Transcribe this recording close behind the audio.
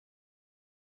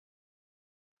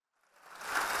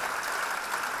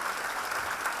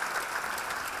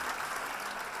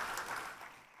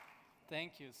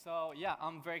Thank you. So yeah,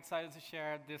 I'm very excited to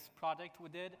share this project we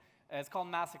did. It's called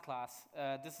MasterClass.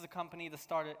 This is a company that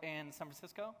started in San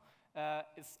Francisco.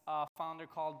 It's a founder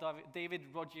called David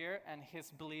Rogier, and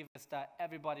his belief is that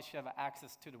everybody should have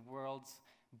access to the world's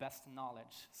best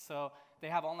knowledge. So they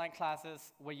have online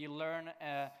classes where you learn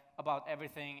about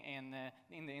everything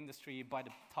in the industry by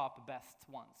the top best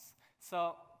ones.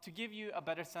 So to give you a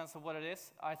better sense of what it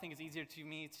is, I think it's easier to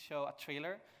me to show a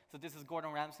trailer. So this is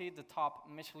Gordon Ramsay, the top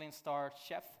Michelin star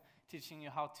chef, teaching you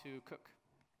how to cook.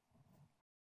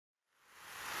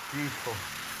 Beautiful.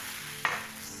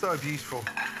 So beautiful.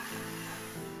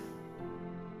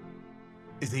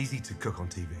 It's easy to cook on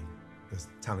TV. There's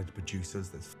talented producers,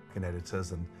 there's fucking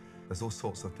editors, and there's all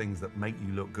sorts of things that make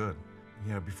you look good.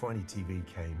 You know, before any TV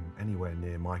came anywhere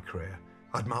near my career,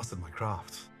 I'd mastered my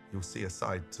craft. You'll see a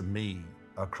side to me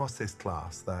across this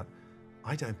class that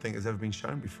I don't think has ever been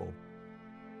shown before.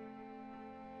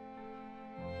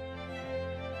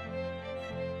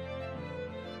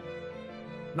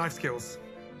 Knife skills.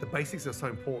 The basics are so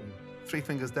important. 3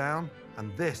 fingers down,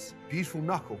 and this beautiful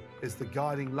knuckle is the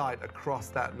guiding light across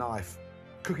that knife.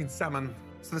 Cooking salmon,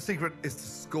 so the secret is to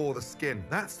score the skin.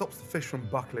 That stops the fish from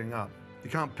buckling up. You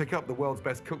can't pick up the world's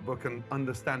best cookbook and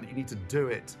understand that you need to do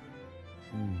it.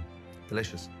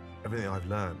 Delicious. Everything I've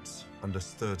learned,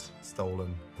 understood,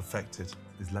 stolen, perfected,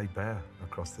 is laid bare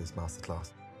across this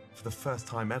masterclass. For the first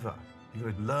time ever,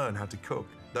 you're going to learn how to cook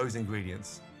those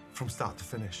ingredients from start to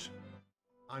finish.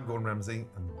 I'm Gordon Ramsay,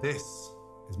 and this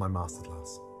is my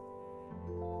masterclass.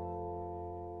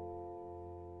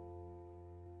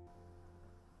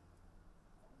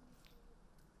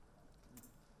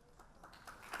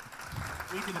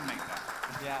 We didn't make that.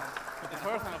 Yeah, but the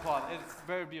personal part is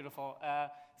very beautiful.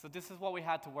 So this is what we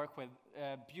had to work with.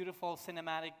 Beautiful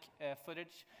cinematic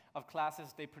footage of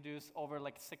classes they produce over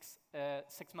like 6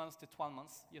 months to 12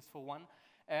 months, just for one.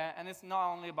 And it's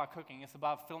not only about cooking, it's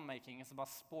about filmmaking, it's about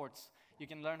sports. You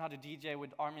can learn how to DJ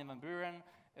with Armin van Buuren,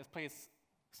 plays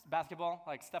basketball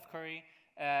like Steph Curry,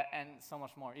 and so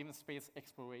much more, even space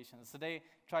exploration. So they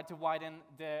try to widen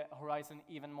the horizon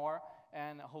even more,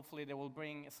 and hopefully they will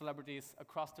bring celebrities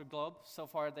across the globe. So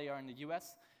far they are in the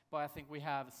US, but I think we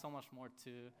have so much more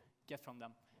to get from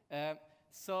them.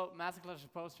 So MasterClass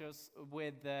approaches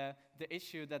with the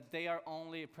issue that they are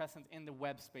only present in the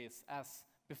web space as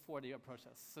before they approach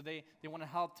us. So they want to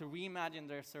help to reimagine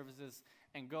their services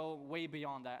and go way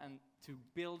beyond that and to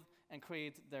build and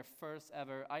create their first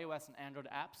ever iOS and Android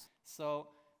apps. So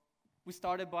we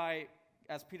started by,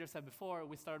 as Peter said before,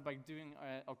 we started by doing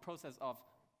a process of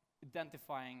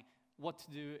identifying what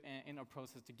to do in our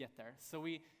process to get there. So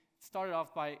we started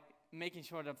off by making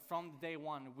sure that from day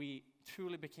one, we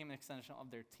truly became an extension of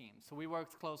their team. So we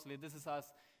worked closely. This is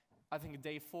us, I think,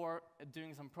 day 4,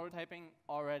 doing some prototyping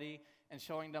already and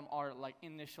showing them our like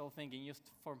initial thinking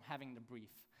just from having the brief.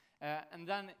 And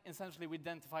then essentially we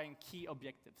identifying key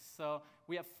objectives. So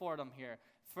we have 4 of them here.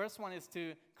 First one is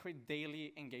to create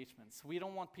daily engagements. We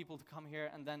don't want people to come here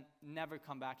and then never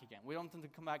come back again. We want them to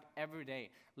come back every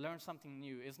day, learn something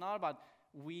new. It's not about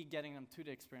we getting them to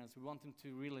the experience. We want them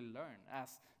to really learn,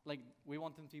 we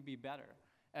want them to be better.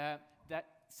 That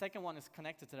second one is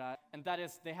connected to that, and that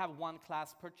is they have one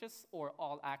class purchase or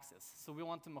all access. So we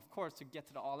want them, of course, to get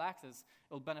to the all access.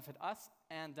 It will benefit us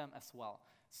and them as well.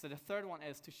 So the third one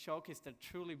is to showcase their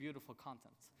truly beautiful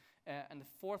content. And the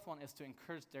fourth one is to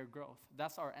encourage their growth.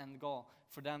 That's our end goal,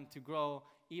 for them to grow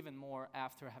even more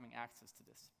after having access to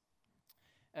this.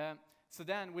 So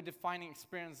then we're defining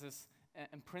experiences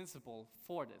and principle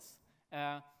for this.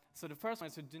 So the first one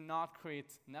is to do not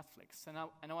create Netflix. And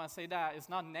when I say that, it's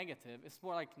not negative. It's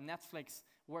more like Netflix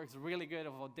works really good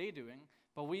at what they're doing,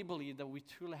 but we believe that we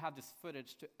truly have this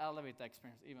footage to elevate the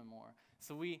experience even more.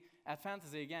 So we, at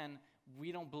Fantasy, again,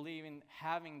 we don't believe in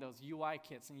having those UI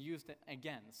kits and use them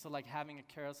again. So like having a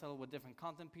carousel with different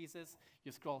content pieces,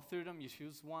 you scroll through them, you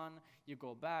choose one, you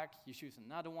go back, you choose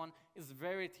another one. It's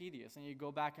very tedious, and you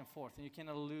go back and forth, and you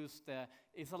cannot lose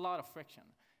it's a lot of friction.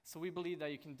 So we believe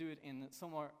that you can do it in a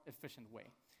some more efficient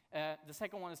way. The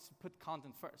second one is to put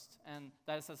content first. And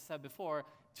that is, as I said before,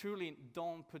 truly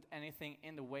don't put anything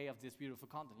in the way of this beautiful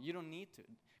content. You don't need to.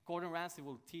 Gordon Ramsay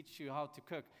will teach you how to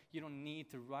cook. You don't need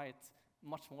to write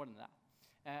much more than that.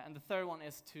 And the third one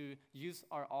is to use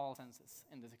our all senses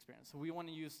in this experience. So we want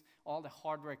to use all the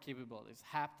hardware capabilities,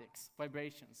 haptics,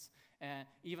 vibrations,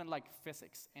 even like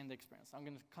physics in the experience. I'm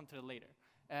going to come to that later.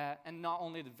 And not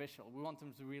only the visual. We want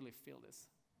them to really feel this.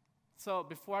 So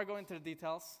before I go into the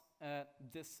details,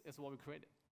 this is what we created.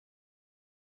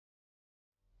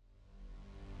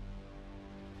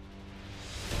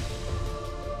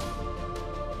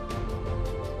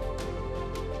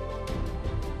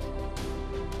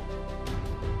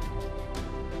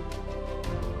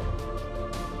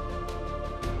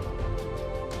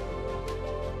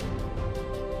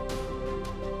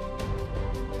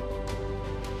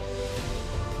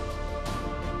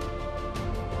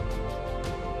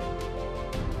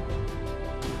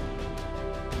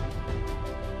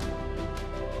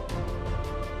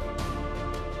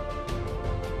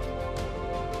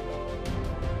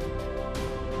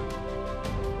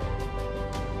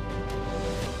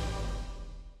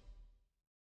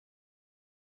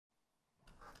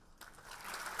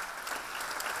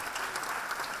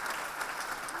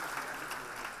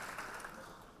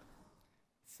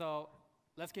 So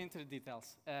let's get into the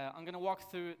details. I'm going to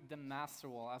walk through the master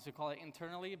wall, as we call it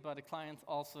internally, but the clients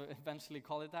also eventually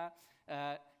call it that.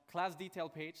 Class detail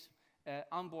page,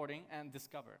 onboarding, and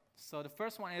discover. So the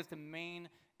first one is the main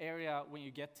area when you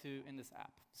get to in this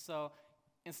app. So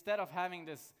instead of having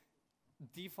this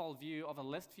default view of a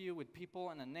list view with people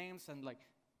and the names and like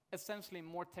essentially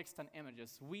more text and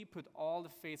images, we put all the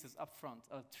faces up front,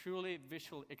 a truly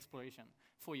visual exploration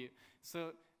for you.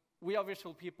 So we are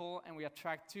visual people and we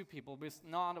attract to people, but it's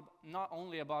not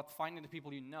only about finding the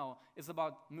people you know, it's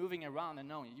about moving around and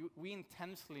knowing. We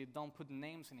intentionally don't put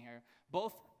names in here,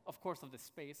 both of course of the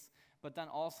space, but then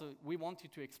also we want you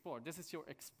to explore. This is your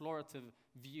explorative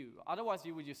view. Otherwise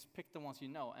you would just pick the ones you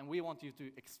know, and we want you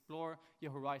to explore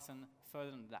your horizon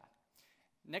further than that.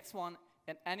 Next one,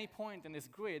 at any point in this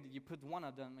grid, you put one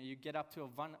of them and you get up to a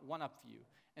one-up view.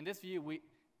 In this view, we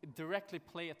directly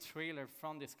play a trailer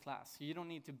from this class. You don't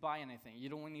need to buy anything. You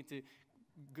don't need to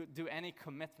do any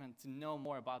commitment to know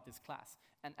more about this class.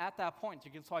 And at that point,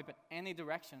 you can swipe in any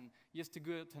direction just to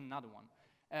go to another one.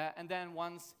 And then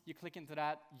once you click into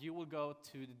that, you will go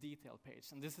to the detail page.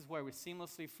 And this is where we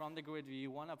seamlessly, from the grid view,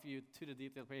 one-up view to the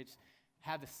detail page,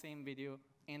 have the same video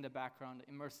in the background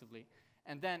immersively.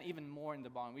 And then even more in the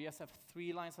bottom. We just have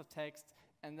 3 lines of text,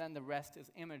 and then the rest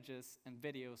is images and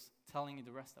videos telling you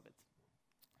the rest of it.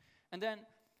 And then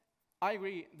I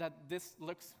agree that this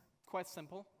looks quite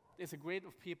simple. It's a grid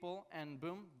of people, and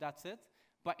boom, that's it.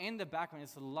 But in the background,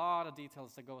 there's a lot of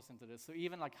details that goes into this. So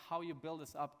even like how you build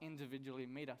this up individually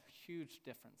made a huge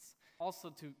difference.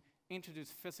 Also to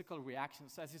introduce physical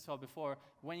reactions. As you saw before,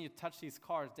 when you touch these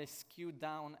cards, they skew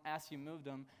down as you move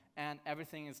them, and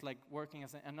everything is like working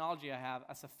as an analogy I have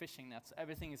as a fishing net. So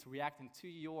everything is reacting to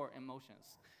your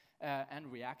emotions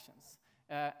and reactions.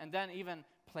 And then even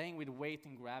playing with weight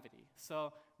and gravity.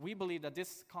 So we believe that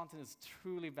this content is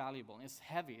truly valuable. It's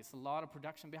heavy. It's a lot of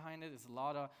production behind it. It's a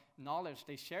lot of knowledge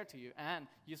they share to you. And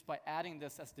just by adding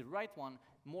this as the right one,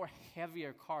 more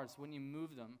heavier cards, when you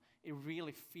move them, it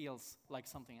really feels like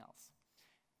something else.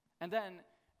 And then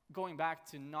going back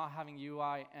to not having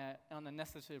UI on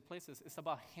unnecessary places, it's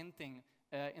about hinting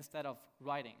instead of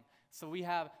writing. So we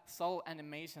have subtle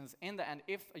animations in the end.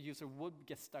 If a user would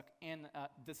get stuck in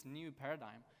this new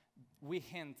paradigm, we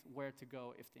hint where to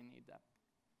go if they need that.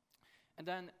 And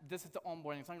then this is the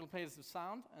onboarding. So I'm going to play this with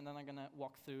sound, and then I'm going to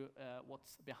walk through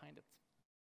what's behind it.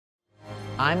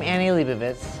 I'm Annie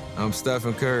Leibovitz. I'm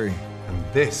Stephen Curry.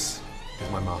 And this is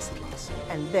my MasterClass.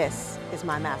 And this is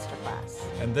my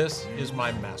MasterClass. And this is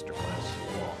my MasterClass.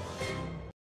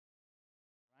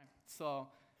 Right. So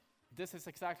this is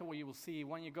exactly what you will see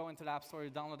when you go into the App Store,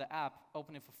 you download the app,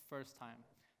 open it for the first time.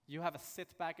 You have a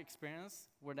sit-back experience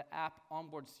where the app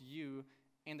onboards you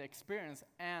in the experience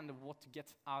and what to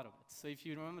get out of it. So if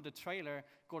you remember the trailer,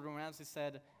 Gordon Ramsay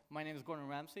said, "My name is Gordon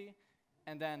Ramsay,"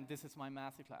 and then this is my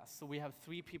MasterClass. So we have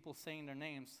 3 people saying their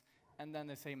names, and then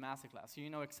they say MasterClass. So you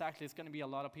know exactly it's going to be a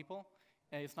lot of people.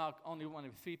 It's not only one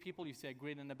of 3 people. You see a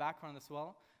grid in the background as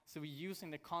well. So we're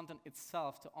using the content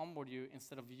itself to onboard you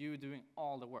instead of you doing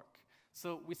all the work.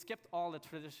 So we skipped all the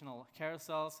traditional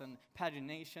carousels and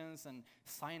paginations and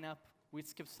sign up. We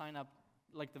skipped sign up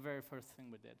like the very first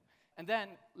thing we did. And then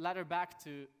ladder back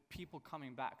to people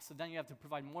coming back. So then you have to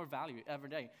provide more value every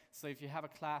day. So if you have a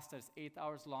class that's 8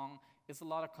 hours long, it's a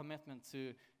lot of commitment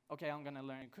to, okay, I'm going to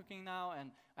learn cooking now,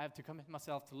 and I have to commit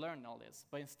myself to learn all this.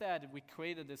 But instead, we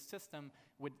created this system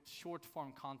with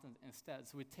short-form content instead.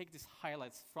 So we take these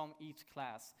highlights from each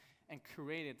class and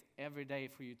create it every day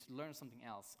for you to learn something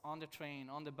else, on the train,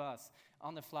 on the bus,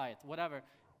 on the flight, whatever.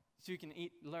 So you can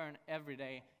learn every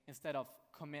day instead of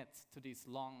commit to these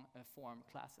long-form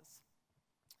classes.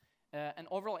 And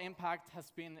overall impact has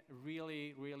been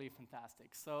really, really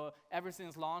fantastic. So ever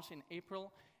since launch in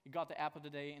April, we got the App of the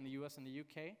Day in the US and the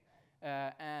UK.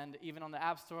 And even on the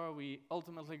App Store, we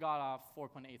ultimately got a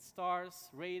 4.8 stars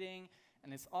rating.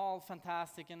 And it's all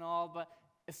fantastic and all, but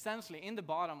essentially in the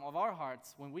bottom of our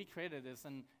hearts, when we created this,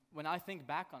 and when I think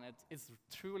back on it, it's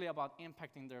truly about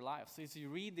impacting their lives. So as you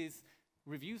read these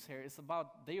reviews here, it's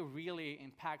about they really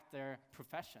impact their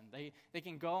profession. They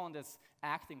can go on this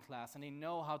acting class and they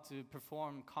know how to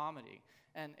perform comedy.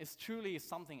 And it's truly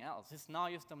something else. It's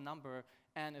not just a number,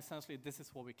 and essentially this is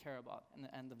what we care about in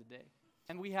the end of the day.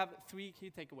 And we have 3 key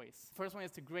takeaways. First one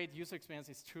is the great user experience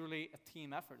is truly a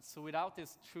team effort. So without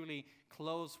this truly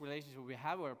close relationship we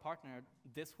have with our partner,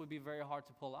 this would be very hard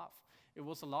to pull off. It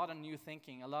was a lot of new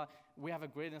thinking. We have a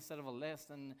grid instead of a list,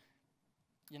 and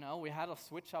you know, we had a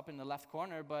switch up in the left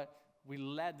corner, but we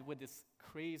led with this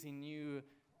crazy new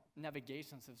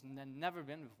navigation system that never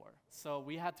been before. So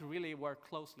we had to really work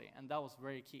closely, and that was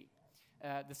very key.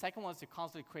 The second one is to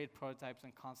constantly create prototypes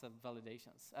and concept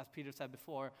validations. As Peter said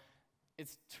before,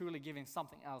 it's truly giving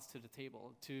something else to the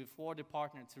table, for the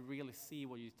partner to really see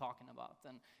what you're talking about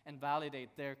and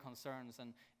validate their concerns,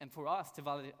 and for us to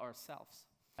validate ourselves.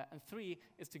 And 3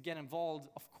 is to get involved,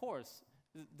 of course.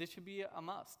 This should be a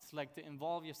must, like to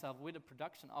involve yourself with the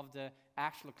production of the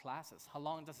actual classes. How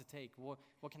long does it take? What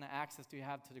kind of access do you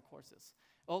have to the courses?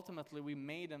 Ultimately, we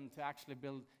made them to actually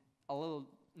build a little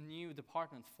new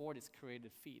department for this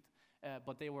creative feed,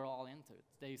 but they were all into it.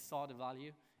 They saw the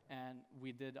value, and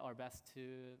we did our best to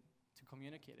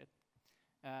communicate it.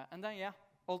 And then, yeah,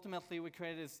 ultimately we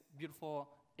created this beautiful,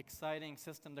 exciting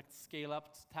system that scale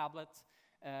up to tablets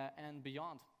and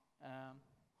beyond.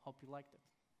 Hope you liked it.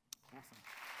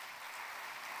 Awesome.